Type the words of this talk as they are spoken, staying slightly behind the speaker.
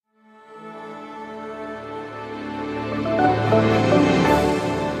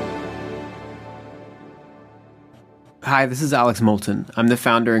Hi, this is Alex Moulton. I'm the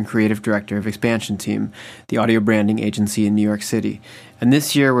founder and creative director of Expansion Team, the audio branding agency in New York City. And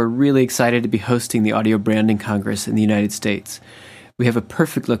this year, we're really excited to be hosting the Audio Branding Congress in the United States. We have a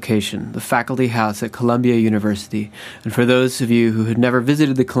perfect location, the Faculty House at Columbia University. And for those of you who had never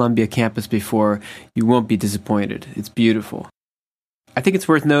visited the Columbia campus before, you won't be disappointed. It's beautiful. I think it's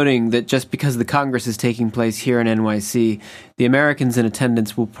worth noting that just because the Congress is taking place here in NYC, the Americans in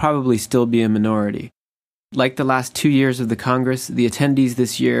attendance will probably still be a minority. Like the last 2 years of the Congress, the attendees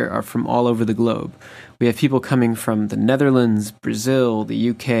this year are from all over the globe. We have people coming from the Netherlands, Brazil, the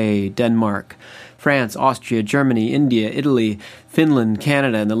UK, Denmark, France, Austria, Germany, India, Italy, Finland,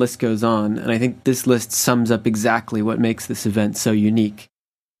 Canada, and the list goes on. And I think this list sums up exactly what makes this event so unique.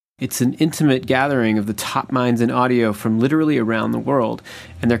 It's an intimate gathering of the top minds in audio from literally around the world,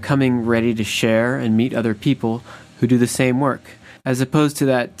 and they're coming ready to share and meet other people who do the same work, as opposed to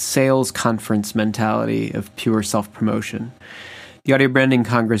that sales conference mentality of pure self-promotion. The Audio Branding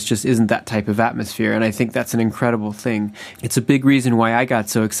Congress just isn't that type of atmosphere, and I think that's an incredible thing. It's a big reason why I got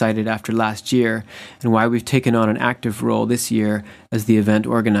so excited after last year, and why we've taken on an active role this year as the event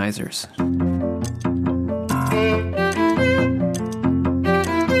organizers.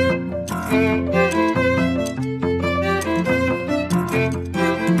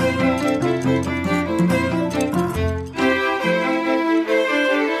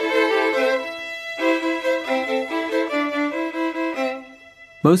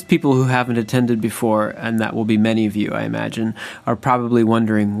 Most people who haven't attended before, and that will be many of you, I imagine, are probably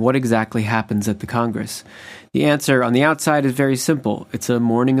wondering what exactly happens at the Congress. The answer on the outside is very simple. It's a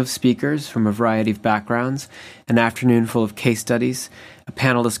morning of speakers from a variety of backgrounds, an afternoon full of case studies, a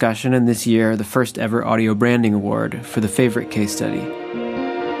panel discussion, and this year, the first ever Audio Branding Award for the favorite case study.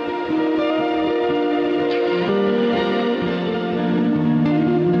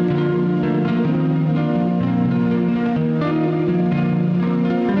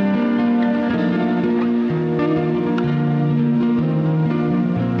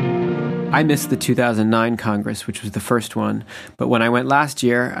 I missed the 2009 Congress, which was the first one, but when I went last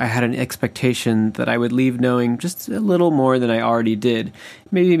year, I had an expectation that I would leave knowing just a little more than I already did,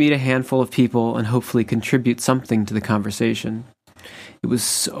 maybe meet a handful of people and hopefully contribute something to the conversation. It was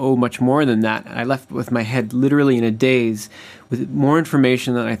so much more than that. I left with my head literally in a daze, with more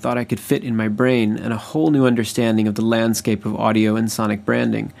information than I thought I could fit in my brain and a whole new understanding of the landscape of audio and sonic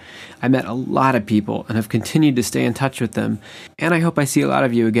branding. I met a lot of people and have continued to stay in touch with them, and I hope I see a lot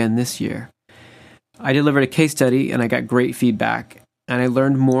of you again this year. I delivered a case study and I got great feedback, and I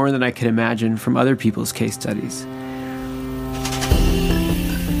learned more than I could imagine from other people's case studies.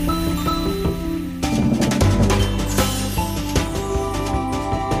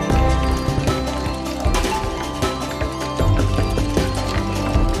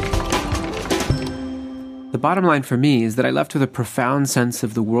 The bottom line for me is that I left with a profound sense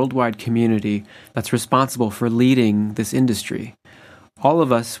of the worldwide community that's responsible for leading this industry. All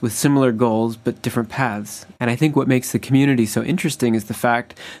of us with similar goals but different paths. And I think what makes the community so interesting is the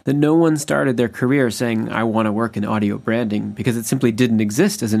fact that no one started their career saying, I want to work in audio branding, because it simply didn't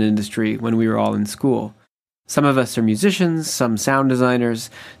exist as an industry when we were all in school. Some of us are musicians, some sound designers,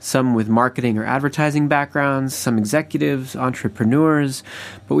 some with marketing or advertising backgrounds, some executives, entrepreneurs,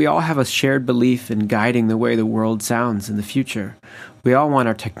 but we all have a shared belief in guiding the way the world sounds in the future. We all want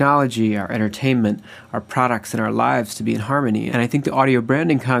our technology, our entertainment, our products, and our lives to be in harmony, and I think the Audio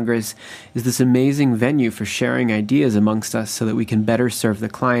Branding Congress is this amazing venue for sharing ideas amongst us so that we can better serve the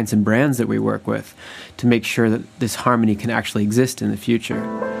clients and brands that we work with to make sure that this harmony can actually exist in the future.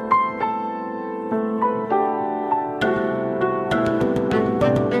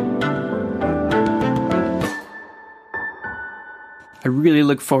 I really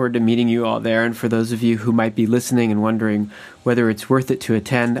look forward to meeting you all there, and for those of you who might be listening and wondering whether it's worth it to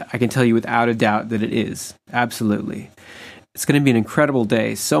attend, I can tell you without a doubt that it is. Absolutely. It's going to be an incredible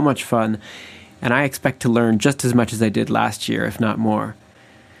day, so much fun, and I expect to learn just as much as I did last year, if not more.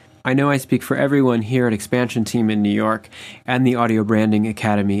 I know I speak for everyone here at Expansion Team in New York and the Audio Branding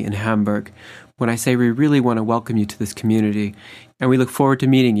Academy in Hamburg when I say we really want to welcome you to this community, and we look forward to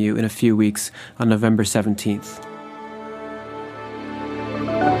meeting you in a few weeks on November 17th.